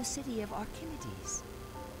back from the city of Archimedes?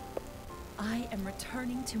 I am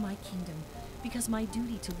returning to my kingdom because my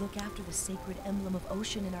duty to look after the sacred emblem of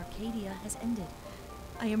Ocean in Arcadia has ended.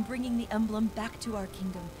 I am bringing the emblem back to our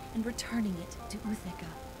kingdom and returning it to Utheka.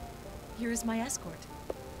 Here is my escort.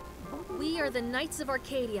 We are the Knights of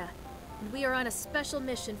Arcadia, and we are on a special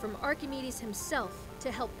mission from Archimedes himself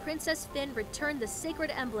to help Princess Finn return the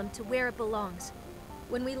sacred emblem to where it belongs.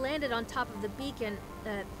 When we landed on top of the beacon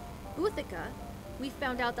at Utheka, we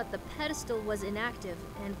found out that the pedestal was inactive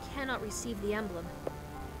and cannot receive the emblem.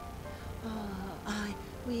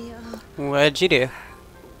 What'd you do?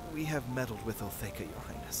 We have meddled with Utheka, Your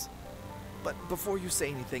Highness. But before you say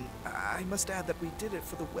anything, I must add that we did it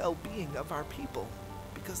for the well-being of our people,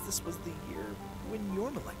 because this was the year when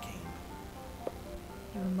Yormila came.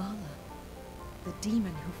 Yormala, the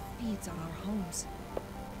demon who feeds on our homes.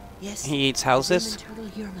 Yes. He eats houses? The demon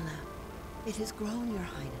turtle Yormila. It has grown, Your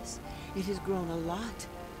Highness. It has grown a lot.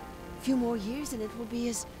 A few more years and it will be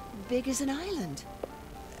as big as an island.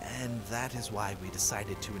 And that is why we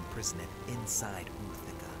decided to imprison it inside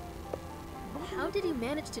Utheka. How did you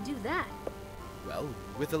manage to do that? Well,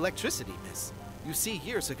 with electricity, miss. You see,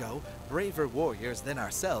 years ago, braver warriors than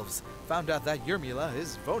ourselves found out that Yormila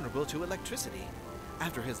is vulnerable to electricity.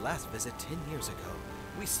 After his last visit 10 years ago,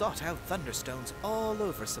 we sought out thunderstones all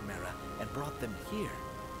over Submeria and brought them here.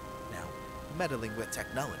 Now, meddling with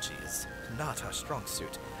technology is not our strong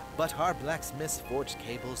suit, but our blacksmiths forged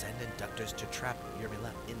cables and inductors to trap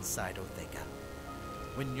Yormila inside Utheka.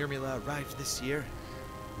 When Yormila arrived this year,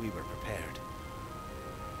 we were prepared.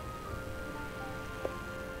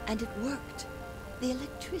 And it worked. The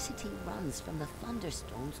electricity runs from the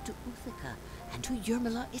thunderstones to Utheka and to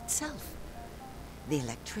Yormila itself. The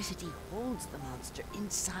electricity holds the monster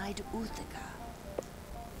inside Utheka.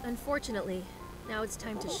 Unfortunately, now it's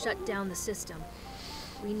time to shut down the system.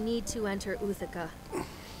 We need to enter Utheka.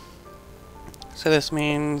 So this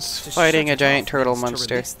means To fighting shut a it giant off turtle means to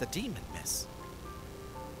monster. release the demon, miss.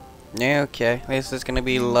 Okay, this is gonna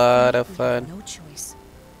be a I'm lot afraid of we have fun. no choice.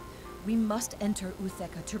 We must enter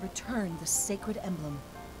Utheka to return the sacred emblem.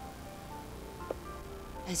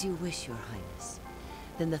 As you wish, Your Highness.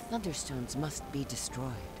 Then the thunderstones must be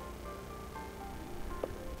destroyed.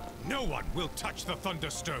 No one will touch the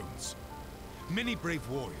Thunderstones. Many brave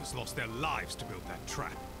warriors lost their lives to build that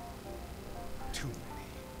trap. Too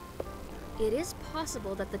many. It is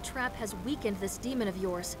possible that the trap has weakened this demon of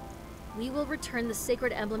yours. We will return the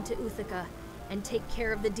sacred emblem to Utheka and take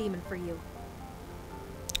care of the demon for you.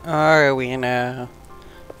 Are we now?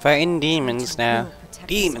 Fighting demons Will now. protect us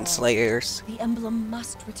Demon all. slayers. The emblem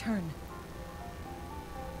must return.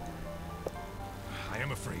 I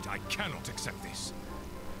am afraid I cannot accept this.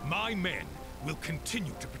 My men will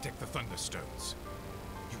continue to protect the Thunderstones.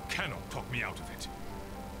 You cannot talk me out of it.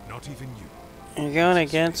 Not even you. You're going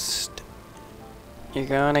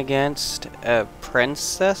against a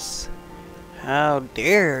princess? How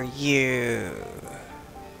dare you?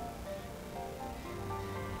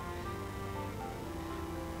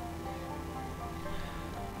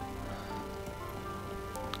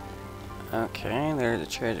 Okay, there's a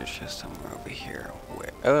treasure chest somewhere over here.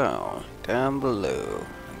 Where? Oh, down below.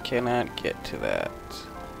 I cannot get to that.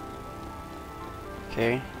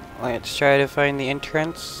 Okay, let's try to find the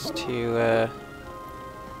entrance to,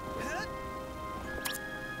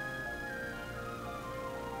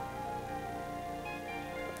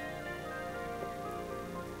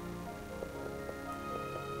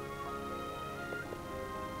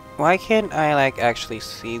 Why can't I, like, actually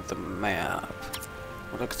see the map?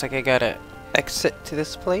 Looks like I gotta exit to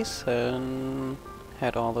this place and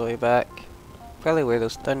head all the way back. Probably where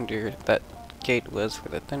that gate was for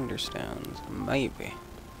the Thunderstones. Maybe.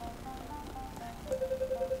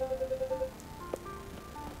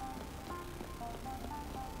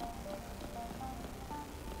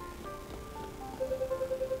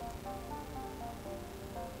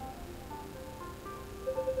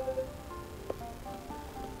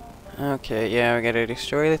 Okay, yeah, we gotta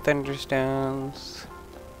destroy the Thunderstones.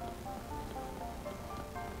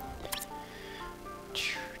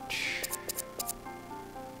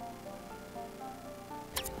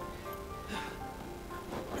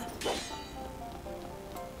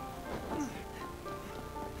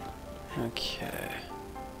 Okay.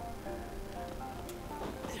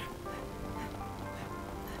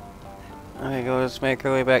 I go, let's make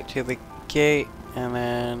our way back to the gate, and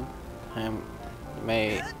then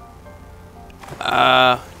may.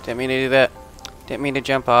 Didn't mean to do that. Didn't mean to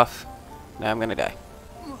jump off. Now I'm gonna die.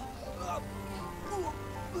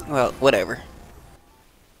 Well, whatever.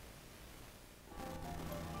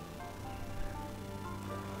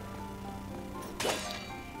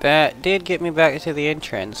 That did get me back to the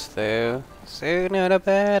entrance, though, so not a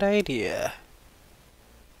bad idea.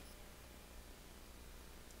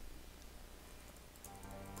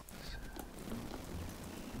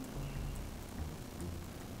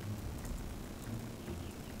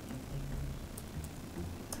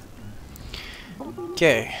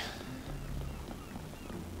 Okay.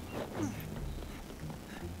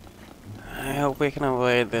 I hope we can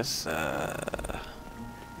avoid this,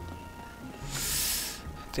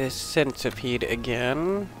 this centipede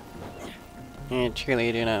again. I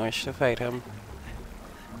truly do not wish to fight him.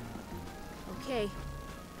 Okay.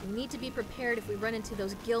 We need to be prepared if we run into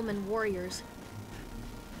those Gilman warriors.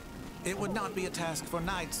 It would not be a task for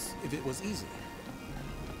knights if it was easy.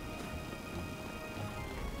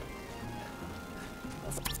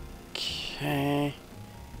 Okay.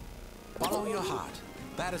 Follow your heart.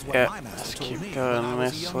 That is what Yeah, my master let's told keep me going when I was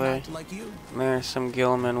a this young way. knight like you. There's some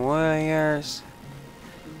Gilman warriors.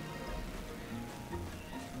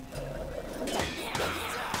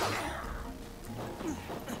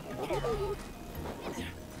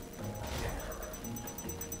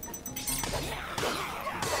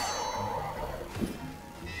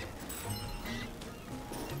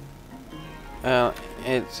 Well,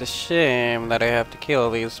 it's a shame that I have to kill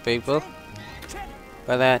these people,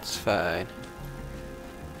 but that's fine.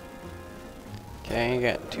 Okay, you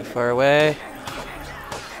got too far away.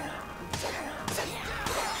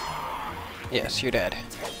 Yes, you're dead.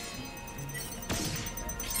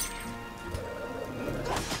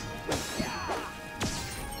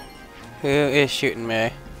 Who is shooting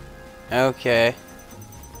me? Okay.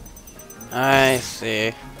 I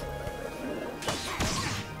see.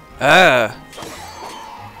 Ah!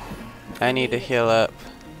 I need to heal up.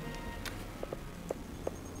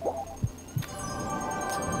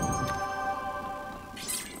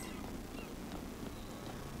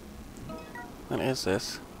 What is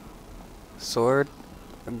this? Sword?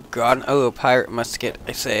 A gun? Oh, a pirate musket,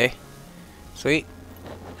 I say. Sweet.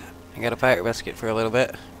 I got a pirate musket for a little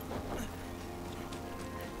bit.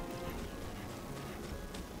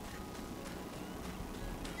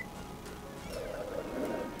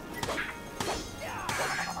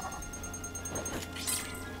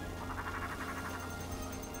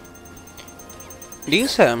 Do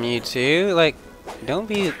something, you two. Like, don't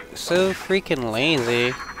be so freaking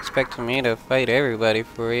lazy expecting me to fight everybody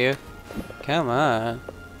for you. Come on.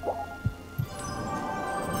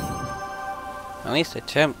 At least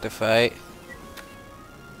attempt to fight.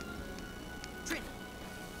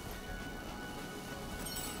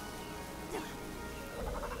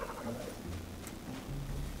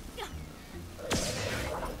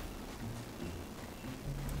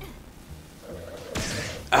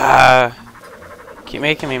 Ah! Keep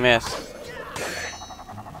making me miss.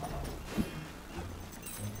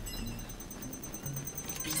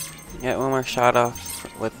 Get one more shot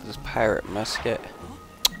off with this pirate musket.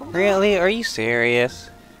 Really? Are you serious?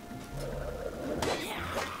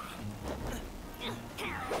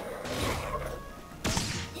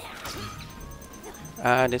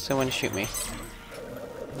 Did someone shoot me?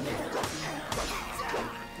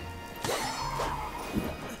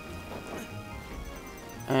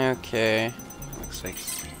 Okay. Looks like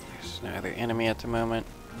there's no other enemy at the moment.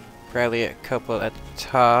 Probably a couple at the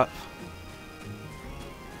top.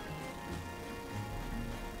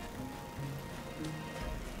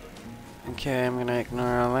 Okay, I'm gonna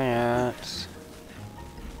ignore all that.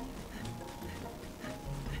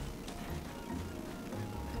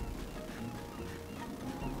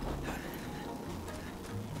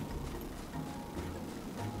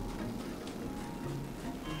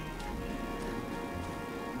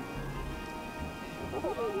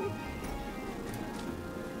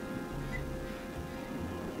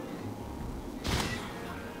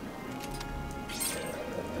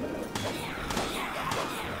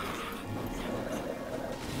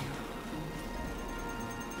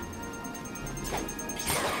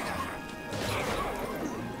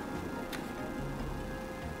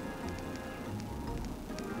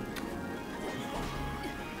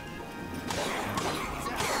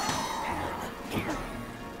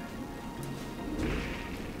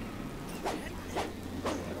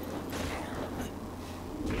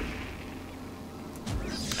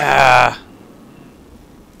 Ah.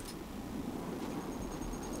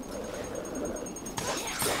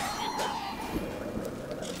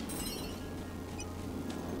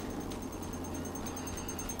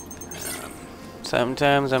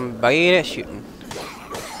 Sometimes I'm bad at shooting.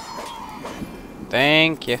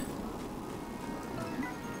 Thank you.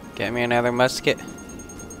 Get me another musket.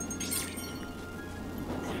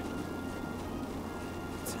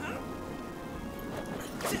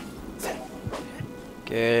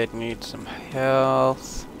 Good, need some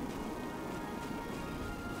health.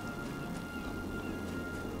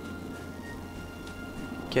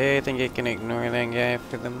 Okay, I think I can ignore that guy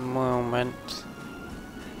for the moment.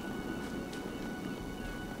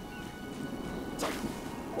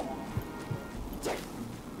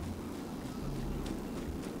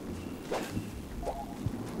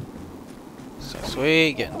 So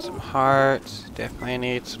sweet, getting some hearts. Definitely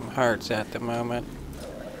need some hearts at the moment.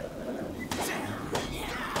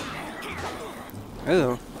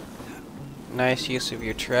 Ooh, nice use of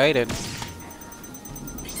your trident.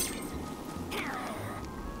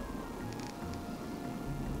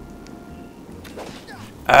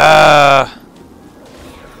 Ah!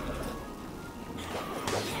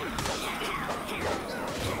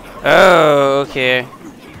 Oh, okay.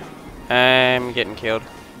 I'm getting killed.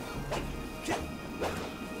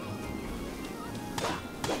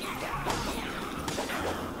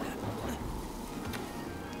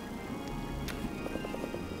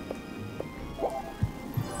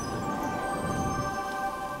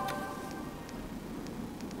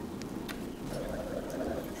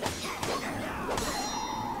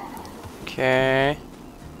 Okay.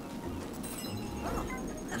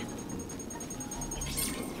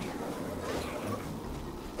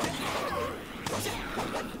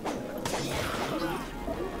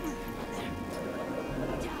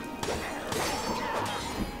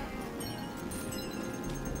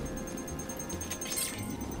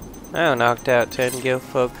 Oh, knocked out 10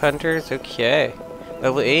 Guildfolk Hunters. Okay.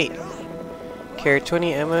 Level 8. Carry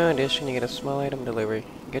 20 ammo. In addition, you get a small item delivery.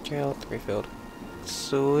 Get your health refilled.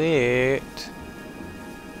 Sweet.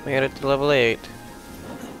 Made it to level 8.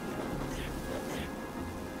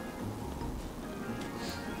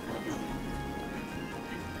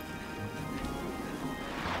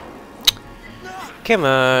 Come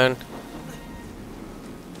on.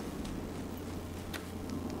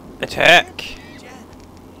 Attack.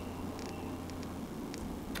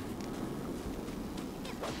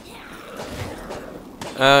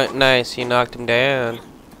 Oh, nice. You knocked him down.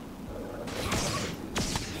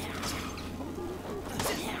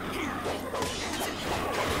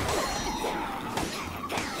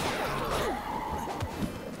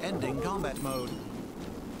 Ending combat mode.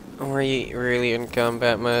 Were you really in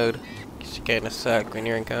combat mode? 'Cause you kinda suck when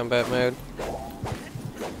you're in combat mode.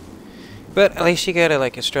 But at least you got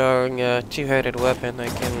a strong two-headed weapon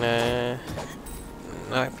that can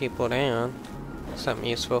knock people down. Something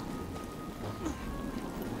useful.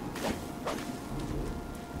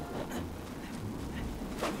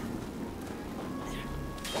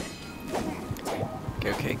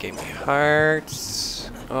 Okay, give me hearts.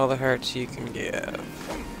 All the hearts you can give.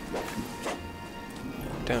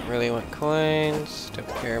 Don't really want coins. Don't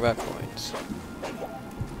care about coins.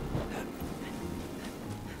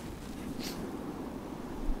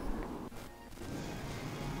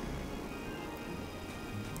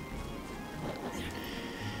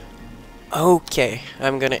 Okay,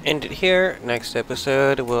 I'm gonna end it here. Next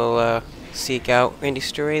episode, we'll seek out and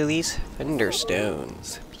destroy these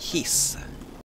Thunderstones. Peace.